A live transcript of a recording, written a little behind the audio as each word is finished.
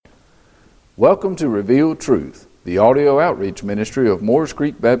Welcome to Revealed Truth, the audio outreach ministry of Moores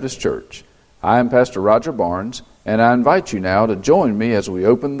Creek Baptist Church. I am Pastor Roger Barnes, and I invite you now to join me as we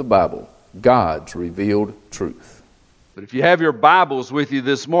open the Bible, God's Revealed Truth. But if you have your Bibles with you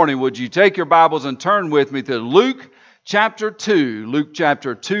this morning, would you take your Bibles and turn with me to Luke chapter 2. Luke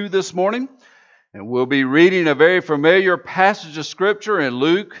chapter 2 this morning. And we'll be reading a very familiar passage of Scripture in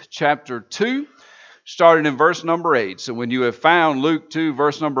Luke chapter 2. Starting in verse number 8. So when you have found Luke 2,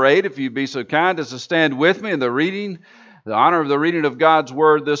 verse number 8, if you'd be so kind as to stand with me in the honor of the reading of God's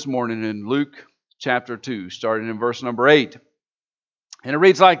Word this morning in Luke chapter 2, starting in verse number 8. And it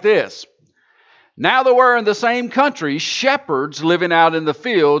reads like this. Now there were in the same country shepherds living out in the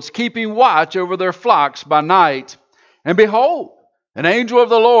fields, keeping watch over their flocks by night. And behold, an angel of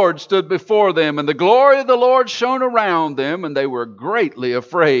the Lord stood before them, and the glory of the Lord shone around them, and they were greatly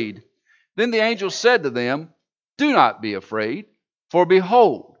afraid. Then the angel said to them, "Do not be afraid, for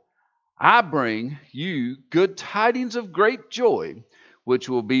behold, I bring you good tidings of great joy, which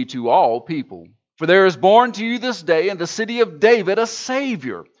will be to all people. For there is born to you this day in the city of David a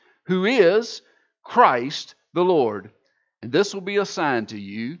Savior, who is Christ the Lord. And this will be a sign to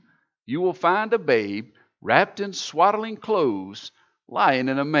you. You will find a babe wrapped in swaddling clothes, lying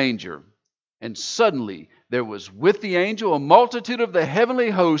in a manger." And suddenly there was with the angel a multitude of the heavenly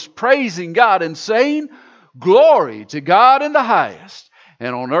host praising God and saying, "Glory to God in the highest,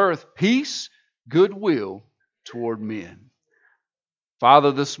 and on earth peace, goodwill toward men."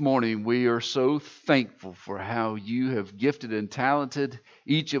 Father, this morning we are so thankful for how you have gifted and talented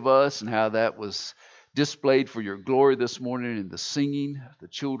each of us and how that was displayed for your glory this morning in the singing, the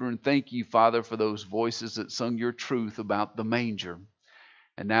children. Thank you, Father, for those voices that sung your truth about the manger.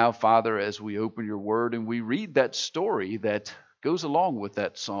 And now, Father, as we open your word and we read that story that goes along with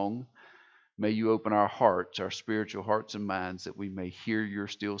that song, may you open our hearts, our spiritual hearts and minds, that we may hear your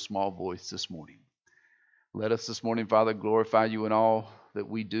still small voice this morning. Let us this morning, Father, glorify you in all that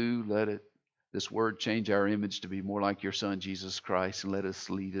we do. Let this word change our image to be more like your Son, Jesus Christ, and let us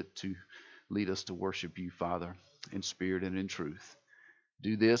lead us to worship you, Father, in spirit and in truth.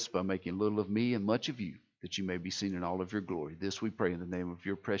 Do this by making little of me and much of you, that you may be seen in all of your glory. This we pray in the name of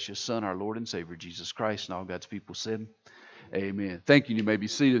your precious Son, our Lord and Savior, Jesus Christ, and all God's people said, amen. Thank you. You may be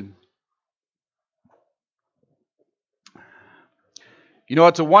seated. You know,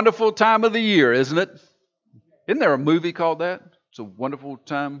 it's a wonderful time of the year, isn't it? Isn't there a movie called that? It's a wonderful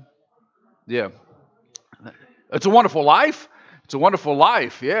time. Yeah. It's a Wonderful Life. It's a Wonderful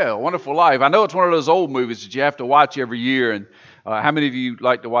Life. Yeah, A Wonderful Life. I know it's one of those old movies that you have to watch every year. And how many of you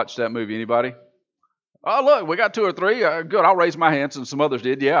like to watch that movie? Anybody? Oh, look, we got two or three. Good, I'll raise my hand since some others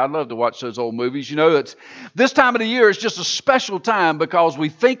did. Yeah, I'd love to watch those old movies. You know, this time of the year is just a special time because we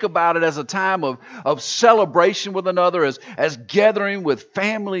think about it as a time of celebration with another, as gathering with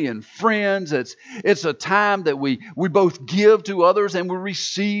family and friends. It's a time that we both give to others and we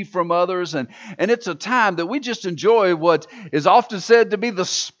receive from others. And it's a time that we just enjoy what is often said to be the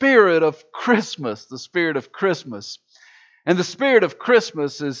spirit of Christmas, the spirit of Christmas. And the spirit of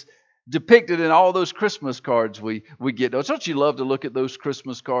Christmas is depicted in all those Christmas cards we get. Don't you love to look at those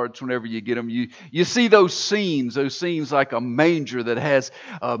Christmas cards whenever you get them? You see those scenes like a manger that has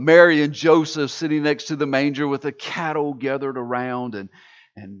Mary and Joseph sitting next to the manger with the cattle gathered around, and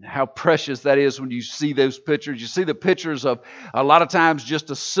how precious that is when you see those pictures. You see the pictures of a lot of times just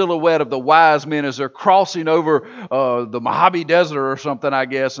a silhouette of the wise men as they're crossing over the Mojave Desert or something, I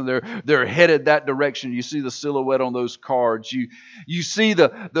guess, and they're headed that direction. You see the silhouette on those cards. You see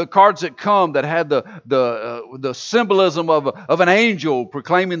the cards that come that had the symbolism of an angel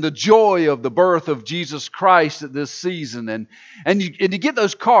proclaiming the joy of the birth of Jesus Christ at this season. And you get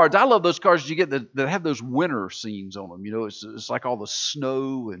those cards. I love those cards you get that have those winter scenes on them. You know, it's like all the snow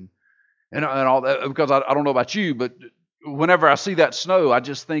and all that, because I don't know about you, but whenever I see that snow, I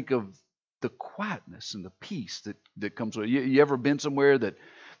just think of the quietness and the peace that comes with it. You ever been somewhere that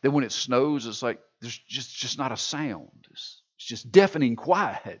when it snows, it's like there's just not a sound. It's just deafening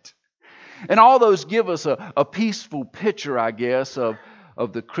quiet. And all those give us a peaceful picture, I guess, of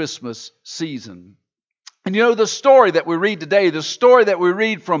the Christmas season. And you know, the story that we read today, the story that we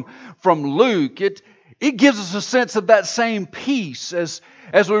read from Luke, it gives us a sense of that same peace as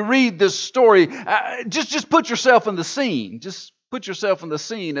we read this story. Just put yourself in the scene. Just put yourself in the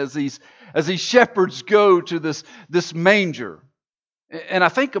scene as these shepherds go to this manger. And I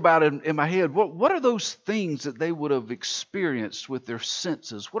think about it in my head, what are those things that they would have experienced with their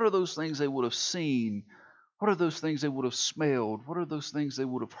senses? What are those things they would have seen? What are those things they would have smelled? What are those things they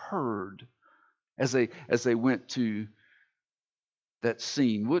would have heard as they went to that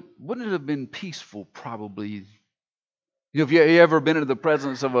scene? Wouldn't it have been peaceful probably Have you ever been in the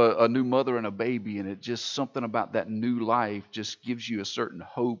presence of a new mother and a baby, and it just something about that new life just gives you a certain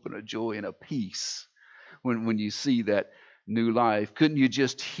hope and a joy and a peace when you see that new life? Couldn't you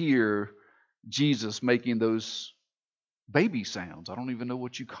just hear Jesus making those baby sounds? I don't even know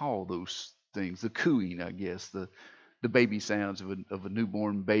what you call those things. The cooing, I guess, the baby sounds of a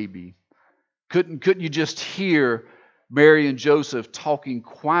newborn baby. Couldn't you just hear Mary and Joseph talking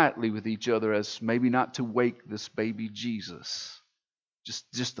quietly with each other as maybe not to wake this baby Jesus?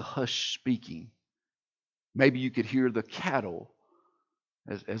 Just the hush speaking. Maybe you could hear the cattle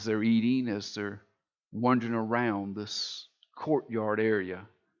as they're eating, as they're wandering around this courtyard area.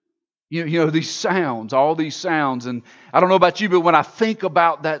 You know, these sounds, all these sounds. And I don't know about you, but when I think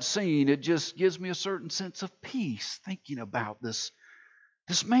about that scene, it just gives me a certain sense of peace thinking about this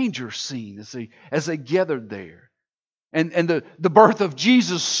manger scene as they gathered there. And the birth of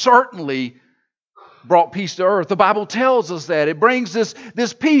Jesus certainly brought peace to earth. The Bible tells us that. It brings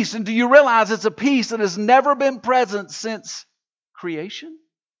this peace. And do you realize it's a peace that has never been present since creation?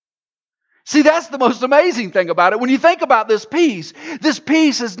 See, that's the most amazing thing about it. When you think about this peace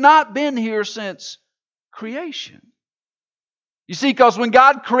has not been here since creation. You see, because when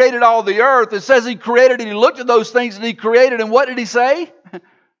God created all the earth, it says He created and He looked at those things that He created, and what did He say?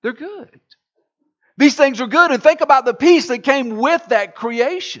 They're good. These things are good. And think about the peace that came with that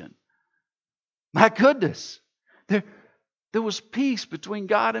creation. My goodness. There was peace between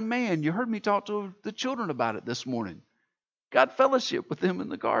God and man. You heard me talk to the children about it this morning. God fellowship with them in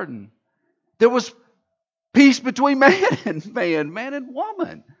the garden. There was peace between man and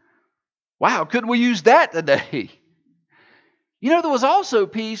woman. Wow, couldn't we use that today? You know, there was also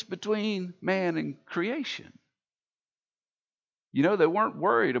peace between man and creation. You know, they weren't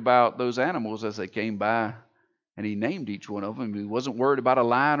worried about those animals as they came by, and He named each one of them. He wasn't worried about a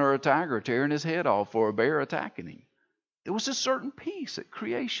lion or a tiger tearing his head off or a bear attacking him. There was a certain peace at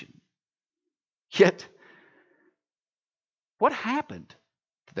creation. Yet, what happened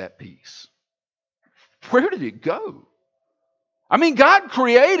to that peace? Where did it go? I mean, God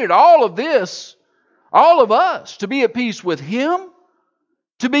created all of this, all of us, to be at peace with Him,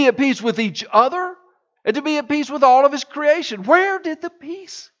 to be at peace with each other, and to be at peace with all of His creation. Where did the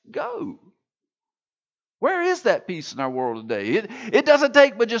peace go? Where is that peace in our world today? It doesn't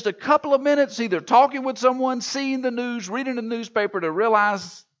take but just a couple of minutes either talking with someone, seeing the news, reading the newspaper to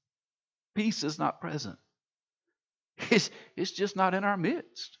realize peace is not present. It's just not in our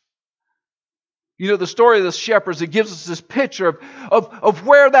midst. You know, the story of the shepherds, it gives us this picture of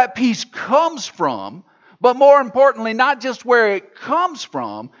where that peace comes from, but more importantly, not just where it comes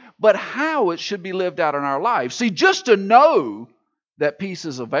from, but how it should be lived out in our life. See, just to know that peace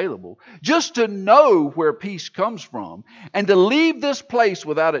is available, just to know where peace comes from, and to leave this place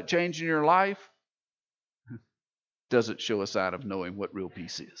without it changing your life, doesn't show a sign of knowing what real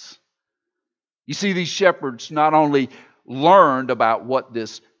peace is. You see, these shepherds not only learned about what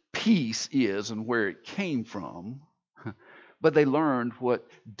this peace is and where it came from, but they learned what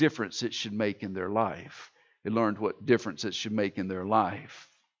difference it should make in their life. They learned what difference it should make in their life.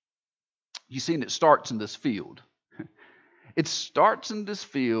 You see, and it starts in this field. It starts in this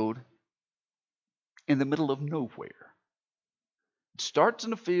field in the middle of nowhere. It starts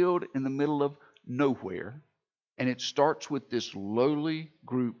in a field in the middle of nowhere, and it starts with this lowly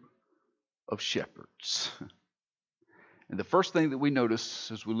group of shepherds. And the first thing that we notice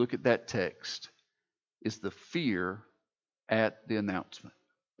as we look at that text is the fear at the announcement.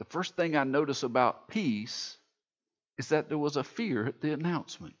 The first thing I notice about peace is that there was a fear at the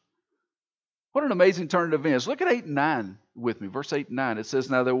announcement. What an amazing turn of events. Look at 8 and 9 with me. Verse 8 and 9. It says,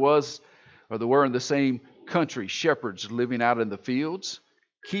 Now there were in the same country shepherds living out in the fields,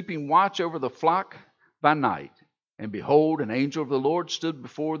 keeping watch over the flock by night. And behold, an angel of the Lord stood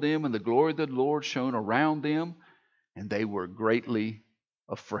before them, and the glory of the Lord shone around them, and they were greatly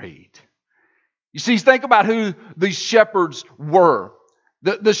afraid. You see, think about who these shepherds were.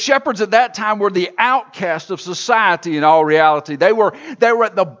 The shepherds at that time were the outcasts of society in all reality. They were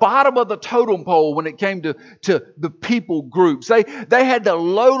at the bottom of the totem pole when it came to the people groups. They had the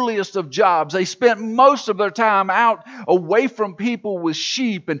lowliest of jobs. They spent most of their time out away from people with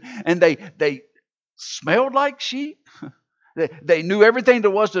sheep, and they smelled like sheep. They knew everything there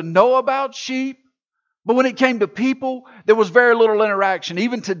was to know about sheep. But when it came to people, there was very little interaction.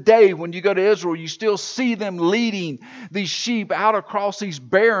 Even today, when you go to Israel, you still see them leading these sheep out across these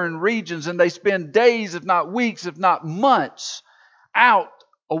barren regions, and they spend days, if not weeks, if not months, out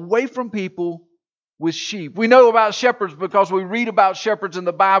away from people with sheep. We know about shepherds because we read about shepherds in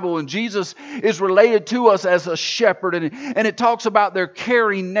the Bible, and Jesus is related to us as a shepherd, and it talks about their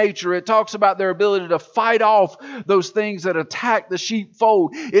caring nature. It talks about their ability to fight off those things that attack the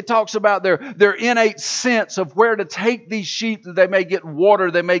sheepfold. It talks about their innate sense of where to take these sheep that they may get water,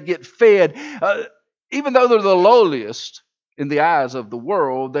 they may get fed. Even though they're the lowliest in the eyes of the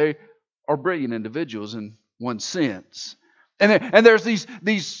world, they are brilliant individuals in one sense. And there's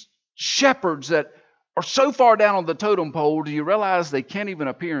these shepherds that are so far down on the totem pole, do you realize they can't even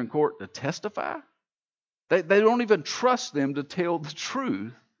appear in court to testify? They don't even trust them to tell the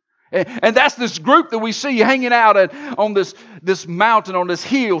truth. And that's this group that we see hanging out on this mountain, on this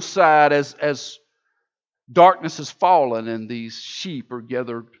hillside as darkness has fallen and these sheep are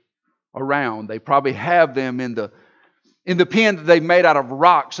gathered around. They probably have them in the pen that they made out of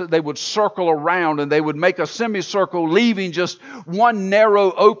rocks. They would circle around and they would make a semicircle, leaving just one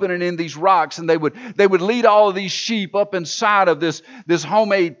narrow opening in these rocks. And they would lead all of these sheep up inside of this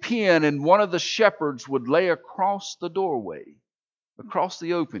homemade pen. And one of the shepherds would lay across the doorway, across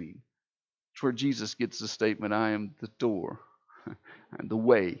the opening. It's where Jesus gets the statement, "I am the door and the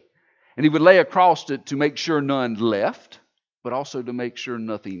way." And he would lay across it to make sure none left, but also to make sure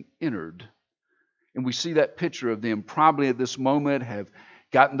nothing entered. And we see that picture of them probably at this moment have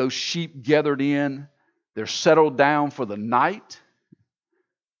gotten those sheep gathered in. They're settled down for the night.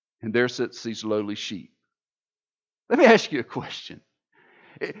 And there sits these lowly sheep. Let me ask you a question.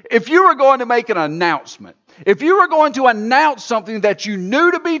 If you were going to make an announcement, if you were going to announce something that you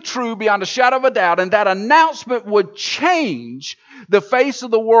knew to be true beyond a shadow of a doubt, and that announcement would change the face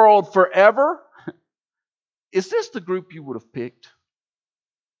of the world forever, is this the group you would have picked?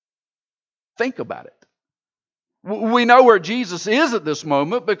 Think about it. We know where Jesus is at this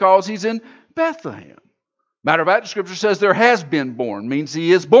moment because he's in Bethlehem. Matter of fact, the scripture says there has been born, means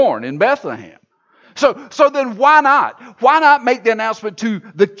he is born in Bethlehem. So then why not? Why not make the announcement to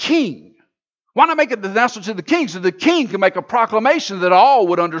the king? Why not make the announcement to the king so the king can make a proclamation that all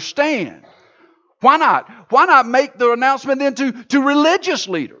would understand? Why not? Why not make the announcement then to religious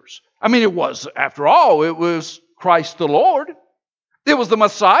leaders? I mean, after all, it was Christ the Lord. It was the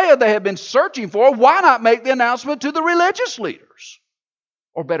Messiah they had been searching for. Why not make the announcement to the religious leaders?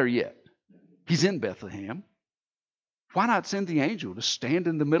 Or better yet, he's in Bethlehem. Why not send the angel to stand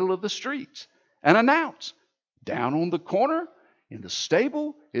in the middle of the streets and announce, down on the corner in the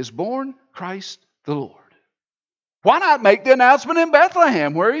stable is born Christ the Lord? Why not make the announcement in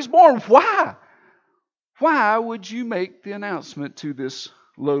Bethlehem where he's born? Why? Why would you make the announcement to this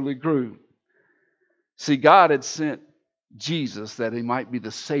lowly group? See, God had sent Jesus that he might be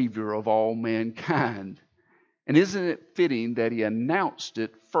the Savior of all mankind. And isn't it fitting that he announced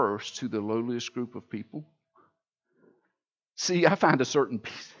it first to the lowliest group of people? See, I find a certain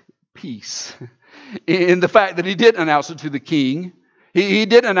peace in the fact that he didn't announce it to the king. He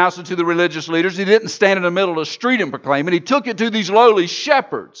didn't announce it to the religious leaders. He didn't stand in the middle of the street and proclaim it. He took it to these lowly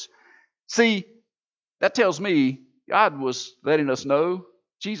shepherds. See, that tells me God was letting us know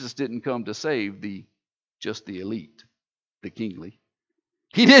Jesus didn't come to save just the elite, the kingly.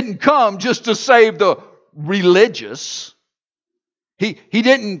 He didn't come just to save the religious. He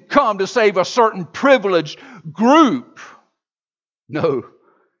didn't come to save a certain privileged group. No,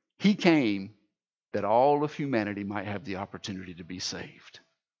 he came that all of humanity might have the opportunity to be saved.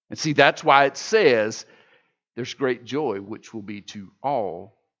 And see, that's why it says there's great joy which will be to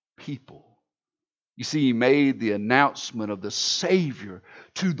all people. You see, he made the announcement of the Savior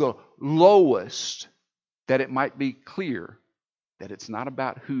to the lowest, that it might be clear that it's not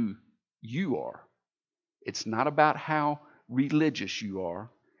about who you are. It's not about how religious you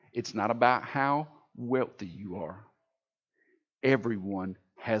are. It's not about how wealthy you are. Everyone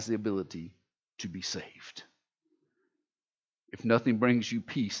has the ability to be saved. If nothing brings you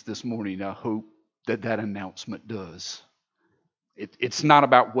peace this morning, I hope that announcement does. It's not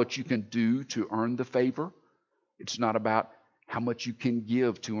about what you can do to earn the favor. It's not about how much you can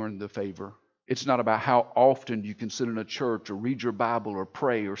give to earn the favor. It's not about how often you can sit in a church or read your Bible or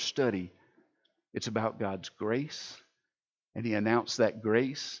pray or study. It's about God's grace. And he announced that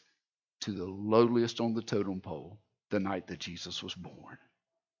grace to the lowliest on the totem pole the night that Jesus was born.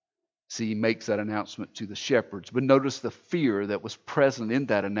 See, he makes that announcement to the shepherds. But notice the fear that was present in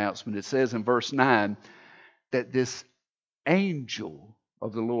that announcement. It says in verse 9 that this angel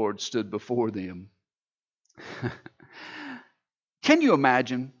of the Lord stood before them. Can you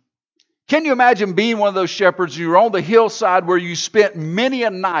imagine? Can you imagine being one of those shepherds? You were on the hillside where you spent many a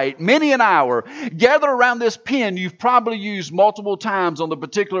night, many an hour, gathered around this pen you've probably used multiple times on the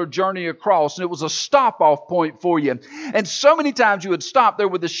particular journey across, and it was a stop-off point for you. And so many times you would stop there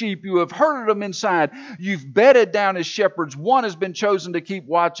with the sheep, you have herded them inside, you've bedded down as shepherds. One has been chosen to keep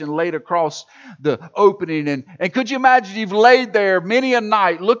watch and laid across the opening. And could you imagine you've laid there many a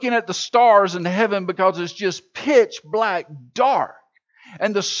night looking at the stars in heaven because it's just pitch black dark.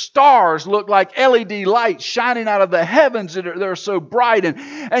 And the stars look like LED lights shining out of the heavens. They're so bright.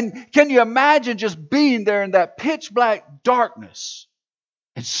 And can you imagine just being there in that pitch black darkness?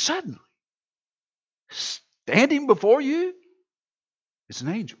 And suddenly, standing before you is an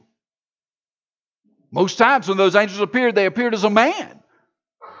angel. Most times when those angels appeared, they appeared as a man.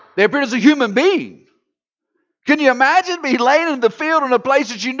 They appeared as a human being. Can you imagine being laying in the field in a place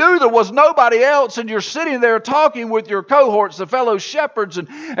that you knew there was nobody else, and you're sitting there talking with your cohorts, the fellow shepherds,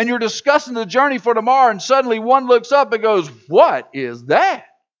 and you're discussing the journey for tomorrow, and suddenly one looks up and goes, "What is that?"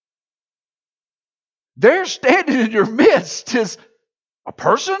 There standing in your midst is a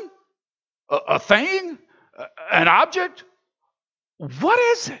person, a thing, an object. What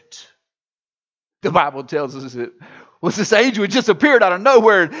is it? The Bible tells us it was this angel who just appeared out of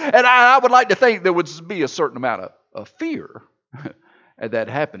nowhere. And I would like to think there would be a certain amount of fear at that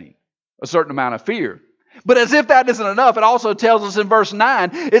happening. A certain amount of fear. But as if that isn't enough, it also tells us in verse 9,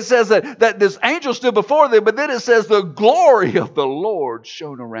 it says that this angel stood before them, but then it says the glory of the Lord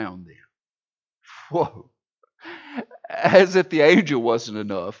shone around them. Whoa. As if the angel wasn't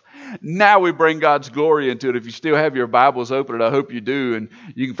enough. Now we bring God's glory into it. If you still have your Bibles open, and I hope you do, and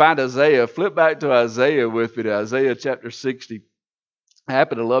you can find Isaiah, flip back to Isaiah with me, Isaiah chapter 60. I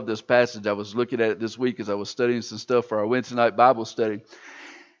happen to love this passage. I was looking at it this week as I was studying some stuff for our Wednesday night Bible study.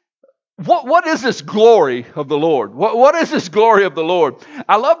 What is this glory of the Lord? What is this glory of the Lord?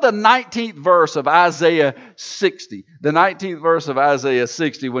 I love the 19th verse of Isaiah 60. The 19th verse of Isaiah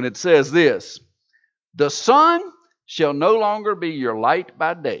 60 when it says this, "The sun shall no longer be your light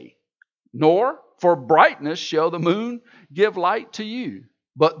by day, nor for brightness shall the moon give light to you.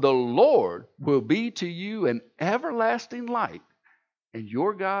 But the Lord will be to you an everlasting light, and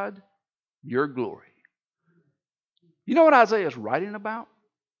your God, your glory." You know what Isaiah is writing about?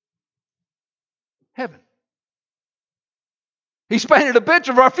 Heaven. He's painted a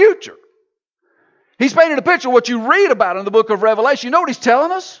picture of our future. He's painted a picture of what you read about in the book of Revelation. You know what he's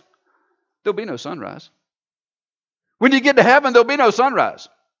telling us? There'll be no sunrise. When you get to heaven, there'll be no sunrise.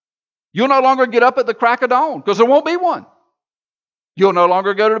 You'll no longer get up at the crack of dawn because there won't be one. You'll no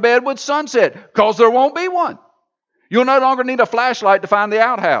longer go to bed with sunset because there won't be one. You'll no longer need a flashlight to find the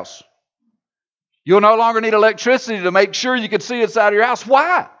outhouse. You'll no longer need electricity to make sure you can see inside of your house.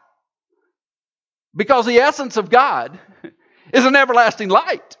 Why? Because the essence of God is an everlasting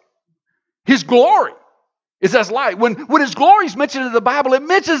light. His glory is as light. When His glory is mentioned in the Bible, it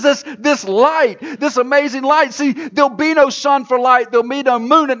mentions this light, this amazing light. See, there'll be no sun for light. There'll be no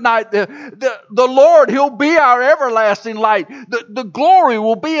moon at night. The Lord, He'll be our everlasting light. The glory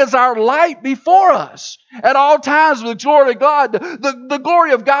will be as our light before us. At all times, the glory of God, the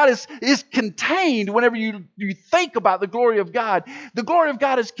glory of God is contained whenever you think about the glory of God. The glory of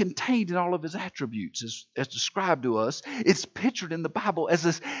God is contained in all of His attributes as described to us. It's pictured in the Bible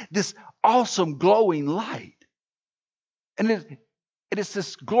as this awesome glowing light. And it is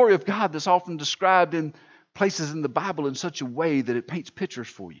this glory of God that's often described in places in the Bible in such a way that it paints pictures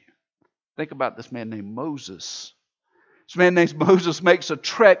for you. Think about this man named Moses. This man named Moses makes a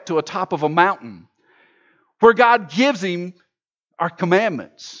trek to a top of a mountain where God gives him our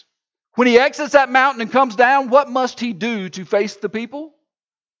commandments. When he exits that mountain and comes down, what must he do to face the people?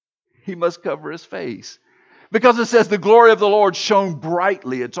 He must cover his face. Because it says the glory of the Lord shone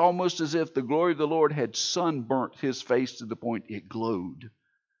brightly. It's almost as if the glory of the Lord had sunburnt his face to the point it glowed.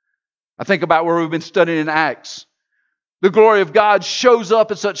 I think about where we've been studying in Acts. The glory of God shows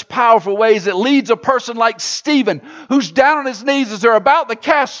up in such powerful ways. It leads a person like Stephen, who's down on his knees as they're about to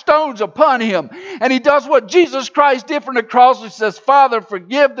cast stones upon him. And he does what Jesus Christ did from the cross. He says, "Father,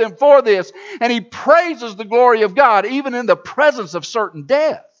 forgive them for this." And he praises the glory of God, even in the presence of certain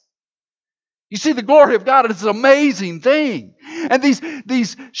death. You see, the glory of God is an amazing thing. And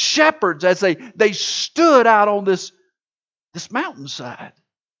these shepherds, as they stood out on this mountainside,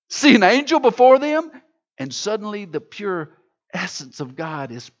 see an angel before them, and suddenly the pure essence of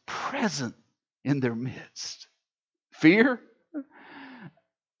God is present in their midst. Fear?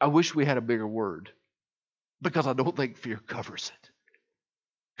 I wish we had a bigger word, because I don't think fear covers it.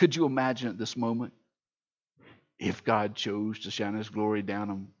 Could you imagine at this moment if God chose to shine His glory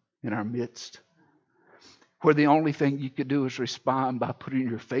down in our midst? where the only thing you could do is respond by putting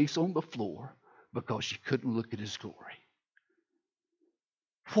your face on the floor because you couldn't look at his glory.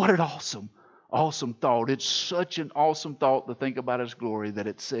 What an awesome thought. It's such an awesome thought to think about his glory that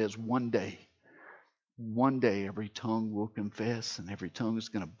it says one day every tongue will confess and every tongue is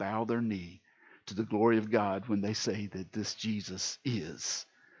going to bow their knee to the glory of God when they say that this Jesus is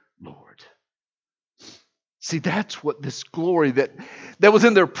Lord. See, that's what this glory that was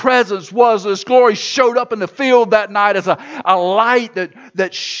in their presence was. This glory showed up in the field that night as a light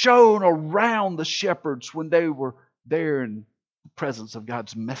that shone around the shepherds when they were there in the presence of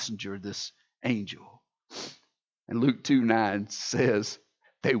God's messenger, this angel. And Luke 2:9 says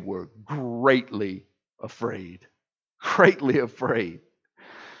they were greatly afraid. Greatly afraid.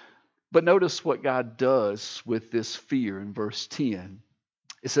 But notice what God does with this fear in verse 10.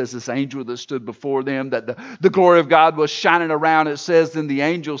 It says this angel that stood before them, that the glory of God was shining around. It says, then the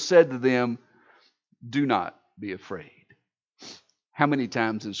angel said to them, do not be afraid. How many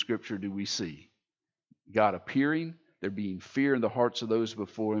times in Scripture do we see God appearing, there being fear in the hearts of those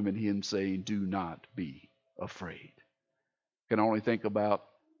before him, and him saying, do not be afraid? I can only think about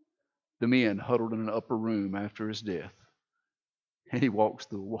the men huddled in an upper room after his death, and he walks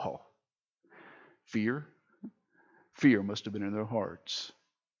through the wall. Fear must have been in their hearts.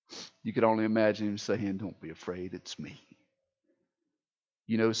 You could only imagine him saying, don't be afraid, it's me.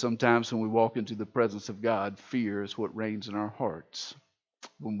 You know, sometimes when we walk into the presence of God, fear is what reigns in our hearts.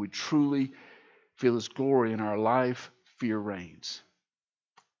 When we truly feel his glory in our life, fear reigns.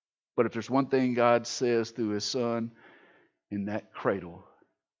 But if there's one thing God says through his Son in that cradle,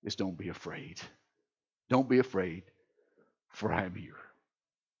 is don't be afraid. Don't be afraid, for I am here.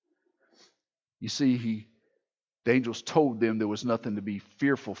 You see, the angels told them there was nothing to be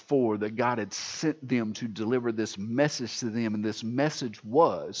fearful for, that God had sent them to deliver this message to them, and this message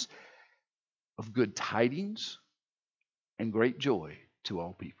was of good tidings and great joy to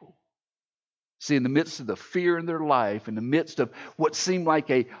all people. See, in the midst of the fear in their life, in the midst of what seemed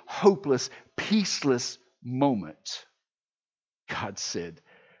like a hopeless, peaceless moment, God said,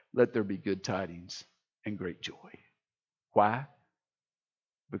 let there be good tidings and great joy. Why?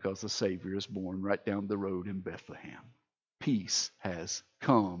 Because the Savior is born right down the road in Bethlehem. Peace has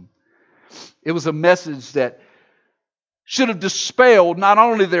come. It was a message that should have dispelled not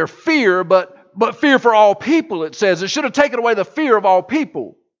only their fear, but fear for all people, it says. It should have taken away the fear of all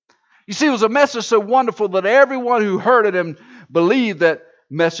people. You see, it was a message so wonderful that everyone who heard it and believed that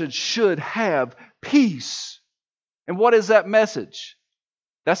message should have peace. And what is that message?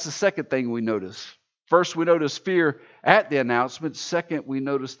 That's the second thing we notice. First, we notice fear at the announcement. Second, we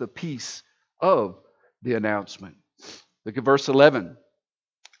notice the peace of the announcement. Look at verse 11.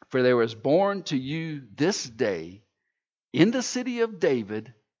 For there was born to you this day in the city of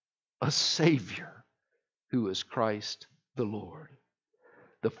David a Savior, who is Christ the Lord.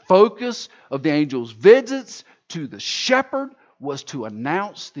 The focus of the angel's visits to the shepherd was to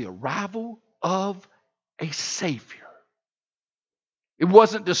announce the arrival of a Savior. It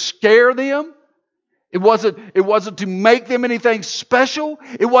wasn't to scare them. It wasn't to make them anything special.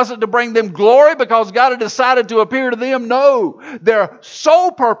 It wasn't to bring them glory because God had decided to appear to them. No, their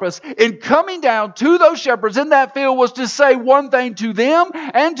sole purpose in coming down to those shepherds in that field was to say one thing to them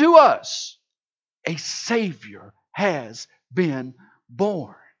and to us. A Savior has been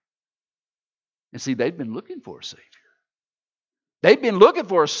born. And see, they'd been looking for a Savior. They'd been looking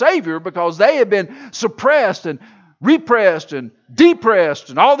for a Savior because they had been suppressed and repressed and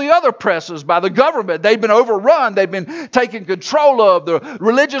depressed and all the other presses by the government. They'd been overrun. They'd been taken control of. The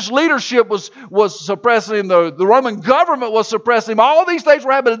religious leadership was suppressing them. The Roman government was suppressing them. All these things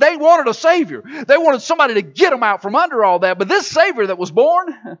were happening. They wanted a Savior. They wanted somebody to get them out from under all that. But this Savior that was born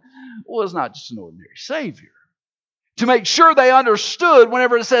was not just an ordinary Savior. To make sure they understood,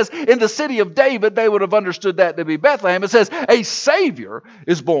 whenever it says in the city of David, they would have understood that to be Bethlehem. It says a Savior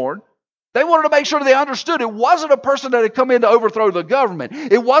is born. They wanted to make sure they understood it wasn't a person that had come in to overthrow the government.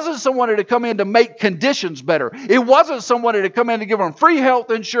 It wasn't someone that had come in to make conditions better. It wasn't someone that had come in to give them free health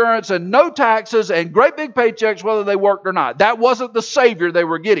insurance and no taxes and great big paychecks whether they worked or not. That wasn't the Savior they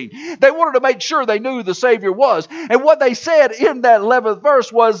were getting. They wanted to make sure they knew who the Savior was. And what they said in that 11th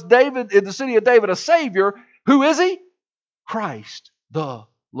verse was, David, in the city of David, a Savior. Who is he? Christ the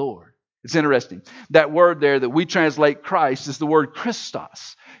Lord. It's interesting. That word there that we translate Christ is the word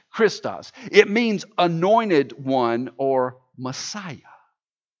Christos. Christos. It means anointed one or Messiah.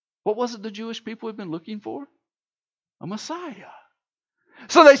 What was it the Jewish people had been looking for? A Messiah.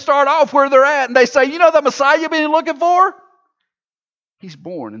 So they start off where they're at and they say, you know the Messiah you've been looking for? He's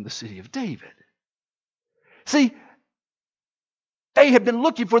born in the city of David. See, they had been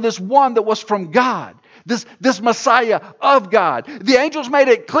looking for this one that was from God. this Messiah of God. The angels made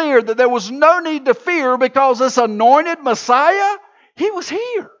it clear that there was no need to fear because this anointed Messiah, he was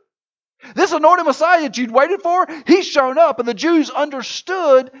here. This anointed Messiah that you'd waited for, he's shown up. And the Jews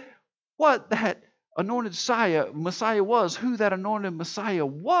understood what that anointed Messiah was, who that anointed Messiah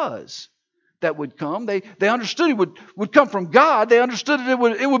was that would come. They understood he would come from God. They understood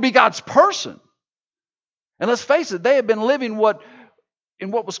that it would be God's person. And let's face it, they had been living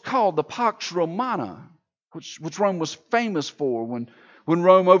in what was called the Pax Romana, which Rome was famous for when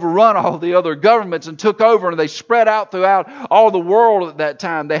Rome overrun all the other governments and took over, and they spread out throughout all the world at that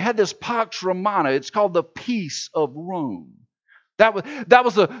time. They had this Pax Romana. It's called the Peace of Rome. That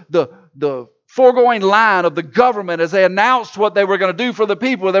was the foregoing line of the government as they announced what they were going to do for the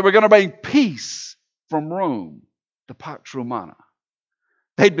people. They were going to bring peace from Rome, the Pax Romana.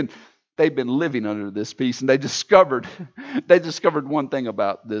 They'd been living under this peace, and they discovered one thing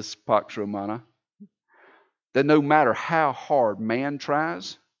about this Pax Romana, that no matter how hard man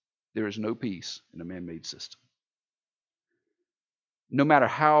tries, there is no peace in a man-made system. No matter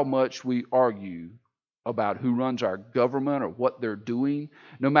how much we argue about who runs our government or what they're doing,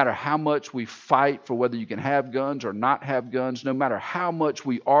 no matter how much we fight for whether you can have guns or not have guns, no matter how much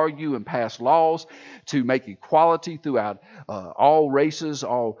we argue and pass laws to make equality throughout all races,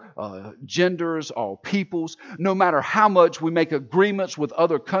 all genders, all peoples, no matter how much we make agreements with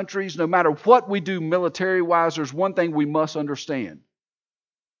other countries, no matter what we do military-wise, there's one thing we must understand.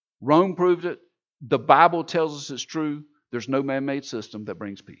 Rome proved it. The Bible tells us it's true. There's no man-made system that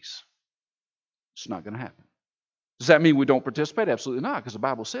brings peace. It's not going to happen. Does that mean we don't participate? Absolutely not, because the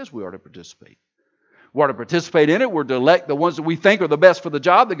Bible says we are to participate. We're to participate in it. We're to elect the ones that we think are the best for the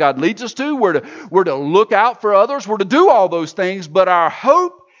job that God leads us to. We're to look out for others. We're to do all those things, but our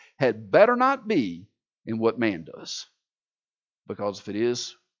hope had better not be in what man does, because if it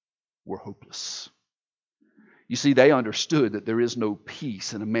is, we're hopeless. You see, they understood that there is no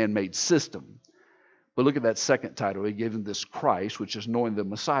peace in a man-made system. But look at that second title. He gave him this Christ, which is knowing the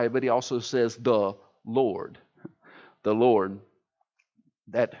Messiah, but he also says the Lord. The Lord.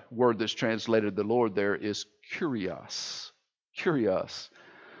 That word that's translated the Lord there is kurios. Kurios.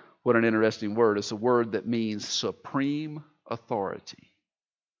 What an interesting word. It's a word that means supreme authority.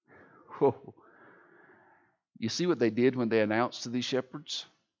 Whoa. You see what they did when they announced to these shepherds?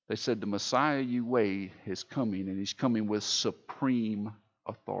 They said, the Messiah you wait is coming, and he's coming with supreme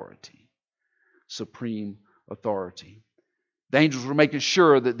authority. Supreme authority. The angels were making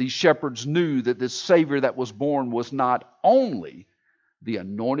sure that these shepherds knew that this Savior that was born was not only the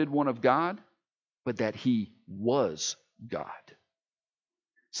anointed one of God, but that he was God.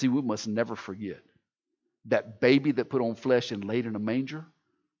 See, we must never forget that baby that put on flesh and laid in a manger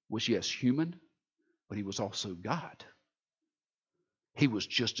was, yes, human, but he was also God. He was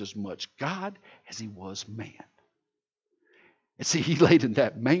just as much God as he was man. And see, he laid in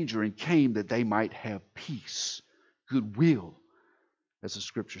that manger and came that they might have peace, goodwill, as the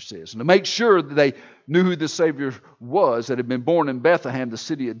scripture says. And to make sure that they knew who the Savior was that had been born in Bethlehem, the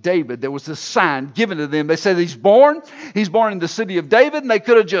city of David, there was this sign given to them. They said, he's born in the city of David, and they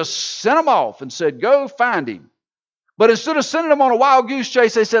could have just sent him off and said, go find him. But instead of sending him on a wild goose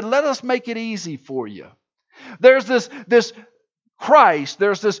chase, they said, let us make it easy for you. There's this Christ,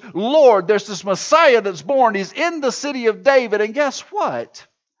 there's this Lord, there's this Messiah that's born. He's in the city of David. And guess what?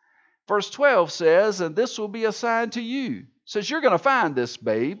 Verse 12 says, and this will be a sign to you. It says, you're going to find this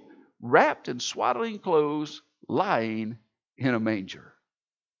babe wrapped in swaddling clothes, lying in a manger.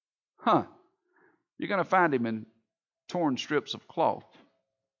 You're going to find him in torn strips of cloth.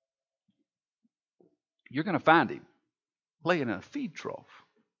 You're going to find him laying in a feed trough.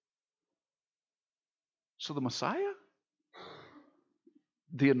 So the Messiah?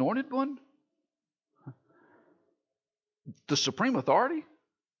 The anointed one? The supreme authority?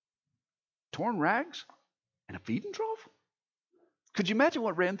 Torn rags? And a feeding trough? Could you imagine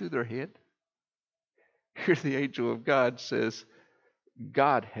what ran through their head? Here the angel of God says,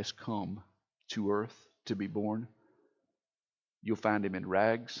 God has come to earth to be born. You'll find him in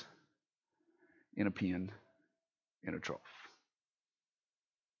rags, in a pen, in a trough.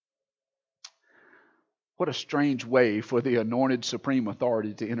 What a strange way for the anointed supreme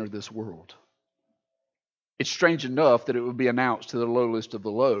authority to enter this world. It's strange enough that it would be announced to the lowliest of the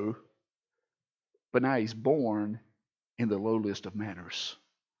low, but now he's born in the lowliest of manners.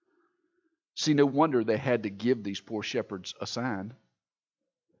 See, no wonder they had to give these poor shepherds a sign,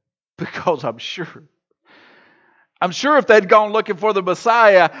 because I'm sure if they'd gone looking for the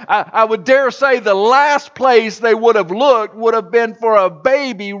Messiah, I would dare say the last place they would have looked would have been for a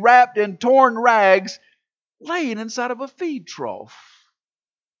baby wrapped in torn rags laying inside of a feed trough.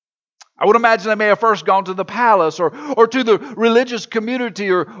 I would imagine they may have first gone to the palace or to the religious community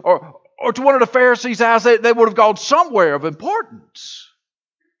or to one of the Pharisees' house. They would have gone somewhere of importance.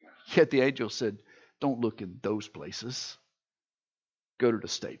 Yet the angel said, don't look in those places. Go to the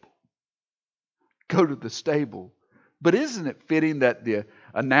stable. Go to the stable. But isn't it fitting that the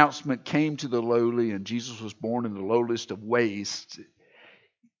announcement came to the lowly and Jesus was born in the lowliest of ways?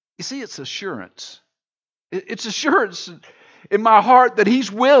 You see, it's assurance. It's assurance in my heart that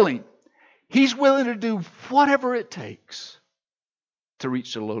He's willing. He's willing to do whatever it takes to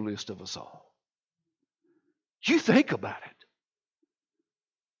reach the lowliest of us all. You think about it.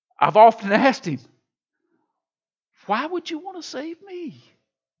 I've often asked Him, why would you want to save me?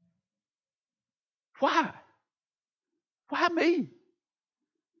 Why? Why me?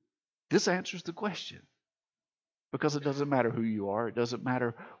 This answers the question. Because it doesn't matter who you are. It doesn't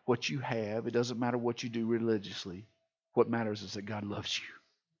matter what you have. It doesn't matter what you do religiously. What matters is that God loves you.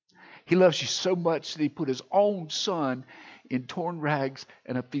 He loves you so much that He put His own Son in torn rags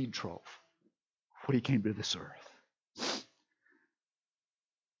and a feed trough when He came to this earth.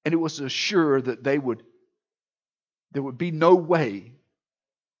 And it was to assure that there would be no way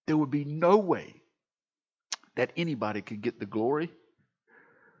that anybody could get the glory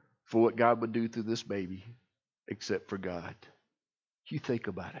for what God would do through this baby except for God. You think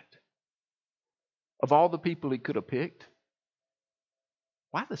about it. Of all the people He could have picked,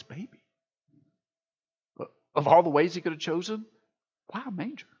 why this baby? Of all the ways He could have chosen, why a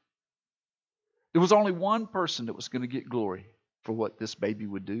manger? There was only one person that was going to get glory for what this baby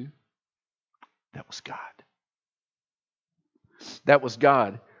would do. That was God. That was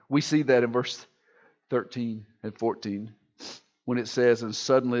God. We see that in verse 13 and 14 when it says, and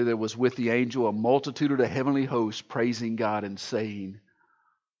suddenly there was with the angel a multitude of the heavenly hosts praising God and saying,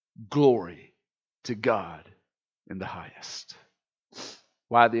 glory to God in the highest.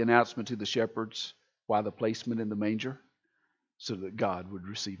 Why the announcement to the shepherds? Why the placement in the manger? So that God would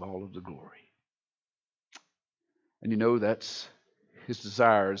receive all of the glory. And you know that's His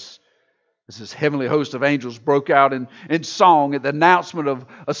desires. As this heavenly host of angels broke out in song at the announcement of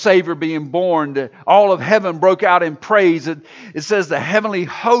a Savior being born, all of heaven broke out in praise. It says the heavenly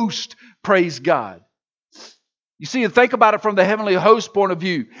host praised God. You see, and think about it from the heavenly host point of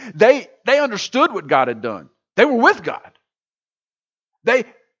view. They understood what God had done. They were with God.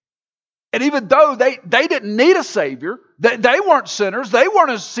 And even though they didn't need a Savior, they weren't sinners. They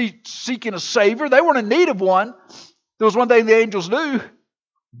weren't seeking a Savior. They weren't in need of one. There was one thing the angels knew.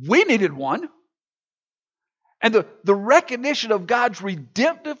 We needed one. And the recognition of God's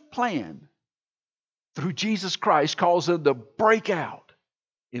redemptive plan through Jesus Christ caused them to break out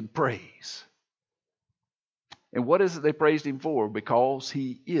in praise. And what is it they praised Him for? Because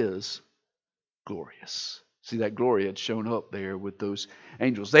He is glorious. See, that glory had shown up there with those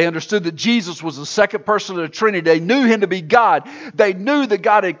angels. They understood that Jesus was the second person of the Trinity. They knew Him to be God. They knew that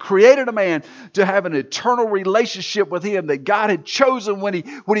God had created a man to have an eternal relationship with Him. That God had chosen when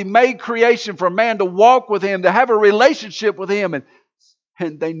He made creation for man to walk with Him, to have a relationship with Him.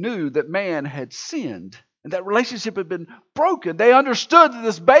 And they knew that man had sinned. And that relationship had been broken. They understood that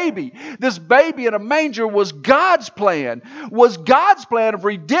this baby in a manger was God's plan of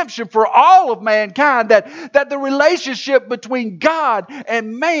redemption for all of mankind, that the relationship between God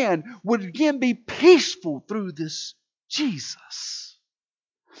and man would again be peaceful through this Jesus.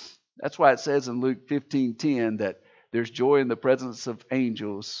 That's why it says in Luke 15:10 that there's joy in the presence of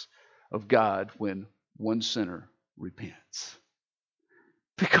angels of God when one sinner repents.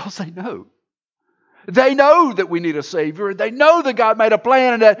 Because they know. They know that we need a Savior. They know that God made a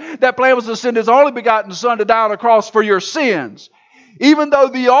plan, and that plan was to send His only begotten Son to die on the cross for your sins. Even though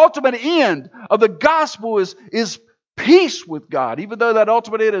the ultimate end of the gospel is peace with God, even though that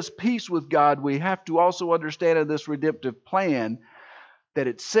ultimate end is peace with God, we have to also understand in this redemptive plan that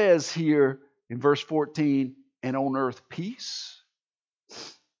it says here in verse 14, and on earth peace.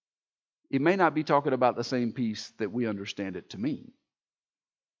 It may not be talking about the same peace that we understand it to mean.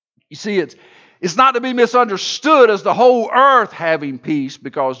 You see, it's not to be misunderstood as the whole earth having peace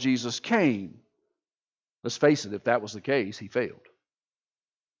because Jesus came. Let's face it, if that was the case, He failed.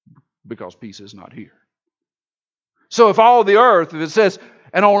 Because peace is not here. So if all the earth, if it says,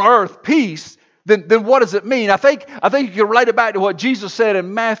 and on earth peace, then what does it mean? I think you can relate it back to what Jesus said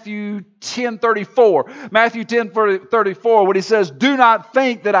in Matthew 10:34. Matthew 10:34, when He says, do not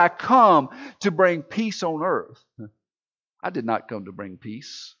think that I come to bring peace on earth. I did not come to bring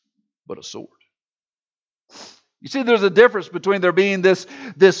peace, but a sword. You see, there's a difference between there being this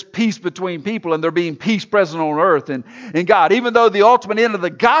peace between people and there being peace present on earth and God. Even though the ultimate end of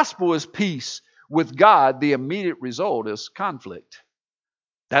the gospel is peace with God, the immediate result is conflict.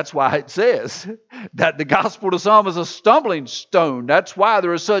 That's why it says that the gospel to some is a stumbling stone. That's why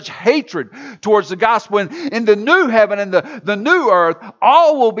there is such hatred towards the gospel. And in the new heaven and the new earth,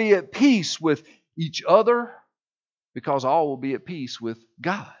 all will be at peace with each other because all will be at peace with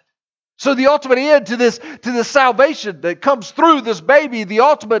God. So the ultimate end to this salvation that comes through this baby, the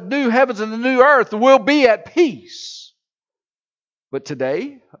ultimate new heavens and the new earth will be at peace. But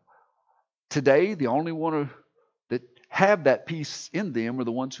today, the only one that have that peace in them are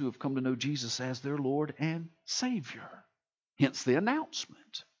the ones who have come to know Jesus as their Lord and Savior. Hence the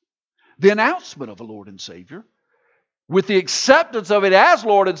announcement. The announcement of a Lord and Savior. With the acceptance of it as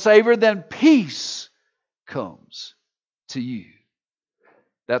Lord and Savior, then peace comes to you.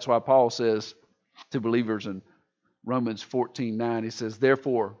 That's why Paul says to believers in Romans 14:9, he says,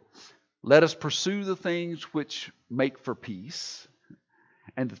 therefore, let us pursue the things which make for peace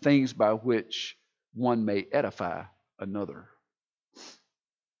and the things by which one may edify another.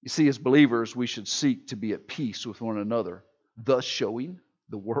 You see, as believers, we should seek to be at peace with one another, thus showing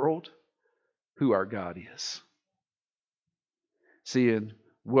the world who our God is. See, and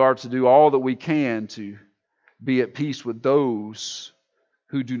we are to do all that we can to be at peace with those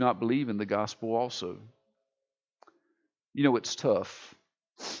who do not believe in the gospel also. You know, it's tough.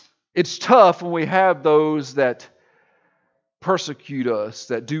 It's tough when we have those that persecute us,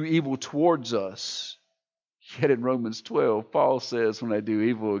 that do evil towards us. Yet in Romans 12, Paul says when they do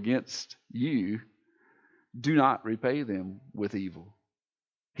evil against you, do not repay them with evil.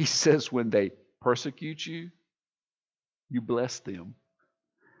 He says when they persecute you, you bless them.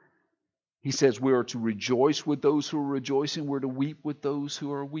 He says we are to rejoice with those who are rejoicing. We're to weep with those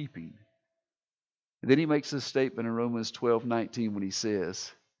who are weeping. And then he makes this statement in Romans 12:19 when he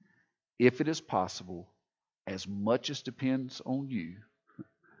says, if it is possible, as much as depends on you,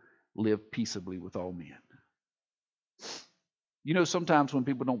 live peaceably with all men. You know, sometimes when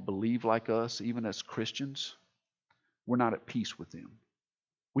people don't believe like us, even as Christians, we're not at peace with them.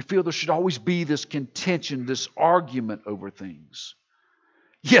 We feel there should always be this contention, this argument over things.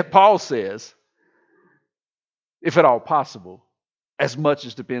 Yet Paul says, if at all possible, as much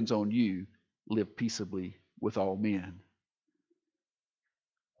as depends on you, live peaceably with all men.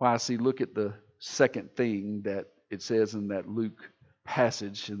 Why, see, look at the second thing that it says in that Luke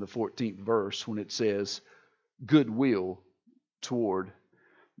passage in the 14th verse when it says, goodwill toward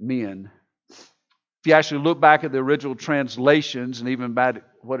men. If you actually look back at the original translations and even back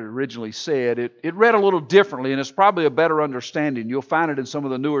what it originally said, it read a little differently, and it's probably a better understanding. You'll find it in some of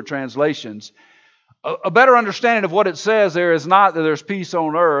the newer translations. A better understanding of what it says there is not that there's peace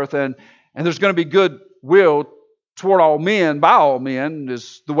on earth and there's going to be goodwill toward all men, by all men,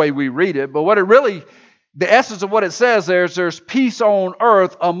 is the way we read it. But what it really, the essence of what it says there is there's peace on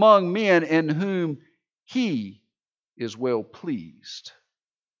earth among men in whom He is well pleased.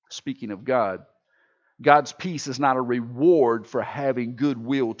 Speaking of God, God's peace is not a reward for having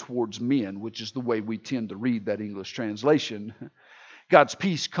goodwill towards men, which is the way we tend to read that English translation. God's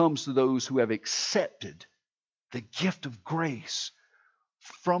peace comes to those who have accepted the gift of grace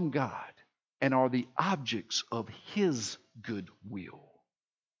from God and are the objects of His goodwill.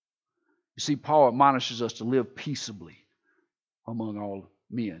 You see, Paul admonishes us to live peaceably among all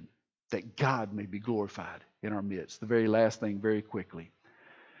men, that God may be glorified in our midst. The very last thing, very quickly.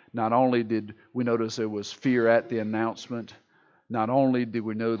 Not only did we notice there was fear at the announcement, not only did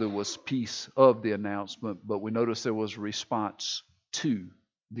we know there was peace of the announcement, but we noticed there was a response to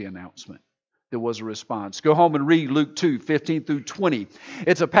the announcement. There was a response. Go home and read Luke 2:15 through 20.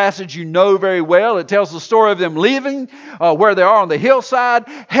 It's a passage you know very well. It tells the story of them leaving where they are on the hillside,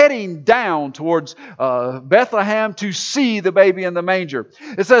 heading down towards Bethlehem to see the baby in the manger.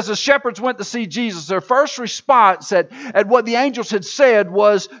 It says the shepherds went to see Jesus. Their first response at what the angels had said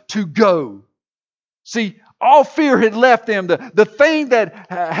was to go. See, all fear had left them. The thing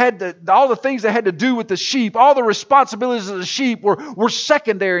that all the things that had to do with the sheep, all the responsibilities of the sheep were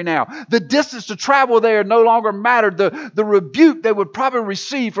secondary now. The distance to travel there no longer mattered. The rebuke they would probably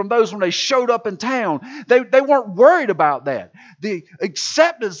receive from those when they showed up in town, they weren't worried about that. The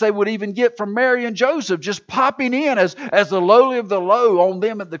acceptance they would even get from Mary and Joseph just popping in as the lowly of the low on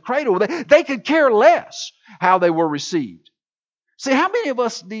them at the cradle, they could care less how they were received. See, how many of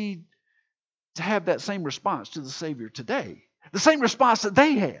us need to have that same response to the Savior today? The same response that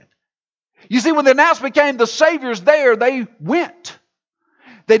they had. You see, when the announcement came, the Savior's there, they went.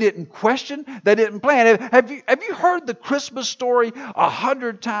 They didn't question. They didn't plan. Have you heard the Christmas story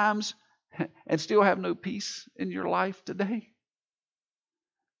 100 times and still have no peace in your life today?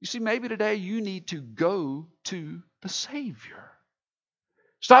 You see, maybe today you need to go to the Savior.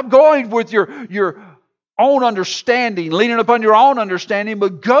 Stop going with your own understanding, leaning upon your own understanding,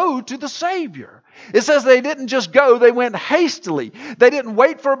 but go to the Savior. It says they didn't just go, they went hastily. They didn't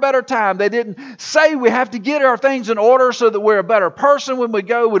wait for a better time. They didn't say we have to get our things in order so that we're a better person when we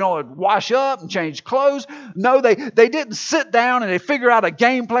go. We don't wash up and change clothes. No, they didn't sit down and they figure out a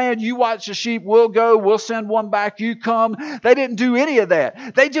game plan. You watch the sheep, we'll go, we'll send one back, you come. They didn't do any of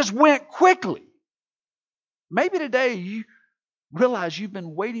that. They just went quickly. Maybe today you realize you've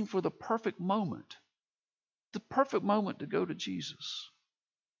been waiting for the perfect moment to go to Jesus.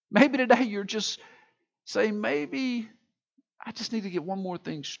 Maybe today you're just saying, maybe I just need to get one more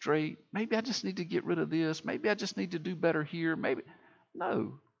thing straight. Maybe I just need to get rid of this. Maybe I just need to do better here. Maybe.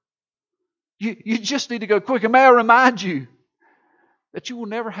 No. You just need to go quick. And may I remind you that you will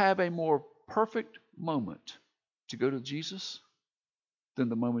never have a more perfect moment to go to Jesus than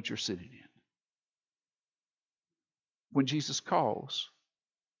the moment you're sitting in. When Jesus calls,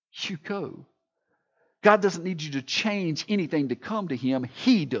 you go. God doesn't need you to change anything to come to Him.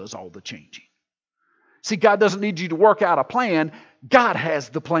 He does all the changing. See, God doesn't need you to work out a plan. God has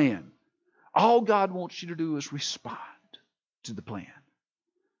the plan. All God wants you to do is respond to the plan.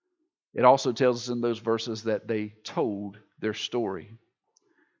 It also tells us in those verses that they told their story.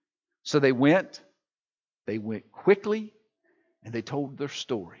 So they went quickly, and they told their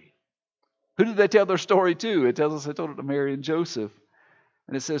story. Who did they tell their story to? It tells us they told it to Mary and Joseph.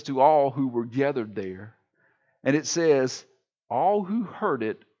 And it says to all who were gathered there. And it says, all who heard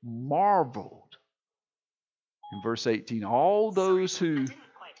it marveled. In verse 18, all those who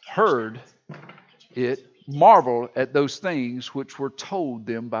heard it marveled at those things which were told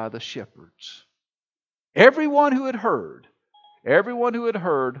them by the shepherds. Everyone who had heard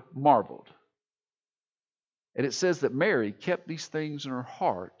marveled. And it says that Mary kept these things in her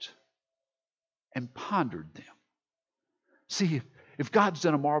heart and pondered them. See, if God's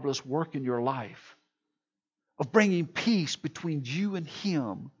done a marvelous work in your life of bringing peace between you and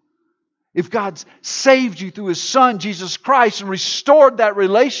Him, if God's saved you through His Son, Jesus Christ, and restored that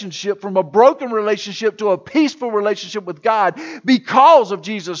relationship from a broken relationship to a peaceful relationship with God because of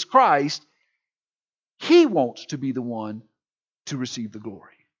Jesus Christ, He wants to be the one to receive the glory.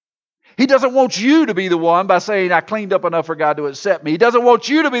 He doesn't want you to be the one by saying, I cleaned up enough for God to accept me. He doesn't want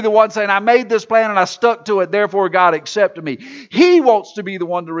you to be the one saying, I made this plan and I stuck to it, therefore God accepted me. He wants to be the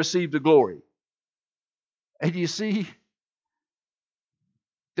one to receive the glory. And you see,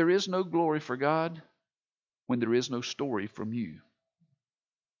 there is no glory for God when there is no story from you.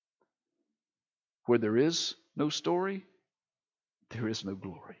 Where there is no story, there is no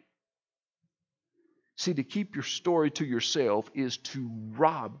glory. See, to keep your story to yourself is to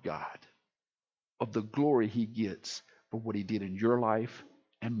rob God of the glory He gets for what He did in your life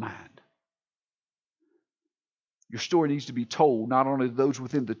and mine. Your story needs to be told not only to those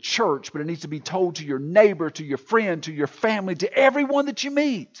within the church, but it needs to be told to your neighbor, to your friend, to your family, to everyone that you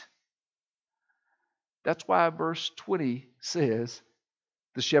meet. That's why verse 20 says,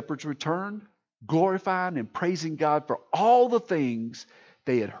 the shepherds returned, glorifying and praising God for all the things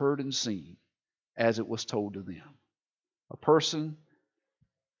they had heard and seen, as it was told to them. A person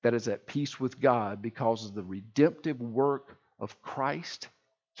that is at peace with God because of the redemptive work of Christ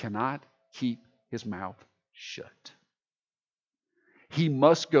cannot keep his mouth shut. He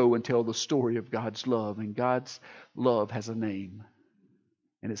must go and tell the story of God's love, and God's love has a name,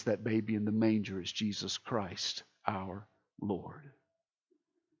 and it's that baby in the manger. It's Jesus Christ, our Lord.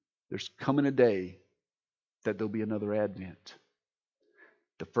 There's coming a day that there'll be another Advent.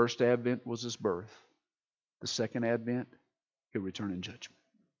 The first Advent was His birth. The second Advent, He'll return in judgment.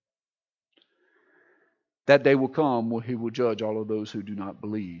 That day will come when He will judge all of those who do not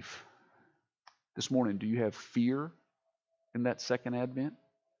believe. This morning, do you have fear in that second Advent?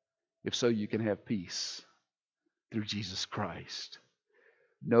 If so, you can have peace through Jesus Christ.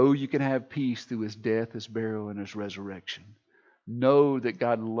 Know you can have peace through His death, His burial, and His resurrection. Know that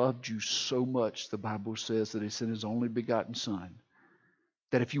God loved you so much, the Bible says, that He sent His only begotten Son.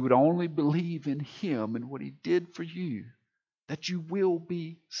 That if you would only believe in Him and what He did for you, that you will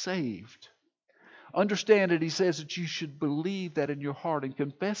be saved. Understand that He says that you should believe that in your heart and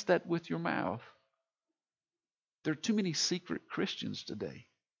confess that with your mouth. There are too many secret Christians today.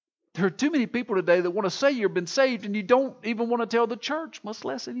 There are too many people today that want to say you've been saved and you don't even want to tell the church, much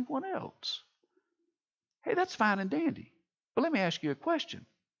less anyone else. Hey, that's fine and dandy. But let me ask you a question.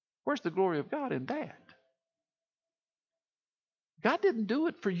 Where's the glory of God in that? God didn't do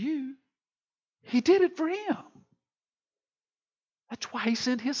it for you. He did it for Him. That's why He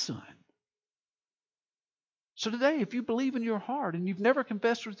sent His Son. So today, if you believe in your heart and you've never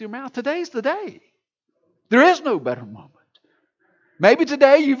confessed with your mouth, today's the day. There is no better moment. Maybe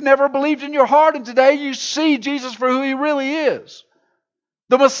today you've never believed in your heart, and today you see Jesus for who He really is.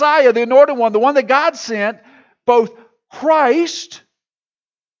 The Messiah, the anointed one, the one that God sent, both Christ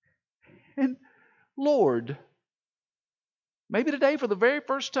and Lord. Maybe today, for the very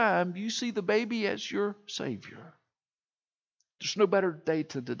first time, you see the baby as your Savior. There's no better day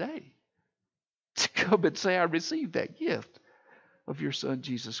than today to come and say, I received that gift of your Son,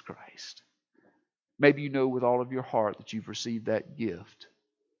 Jesus Christ. Maybe you know with all of your heart that you've received that gift,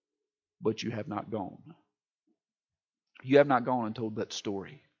 but you have not gone. You have not gone and told that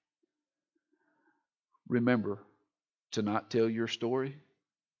story. Remember, to not tell your story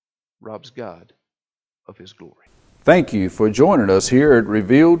robs God of His glory. Thank you for joining us here at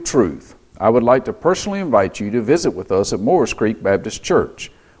Revealed Truth. I would like to personally invite you to visit with us at Morris Creek Baptist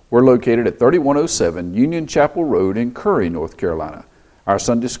Church. We're located at 3107 Union Chapel Road in Curry, North Carolina. Our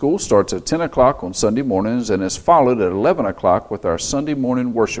Sunday school starts at 10 o'clock on Sunday mornings and is followed at 11 o'clock with our Sunday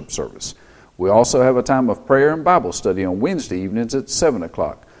morning worship service. We also have a time of prayer and Bible study on Wednesday evenings at 7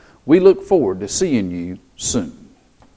 o'clock. We look forward to seeing you soon.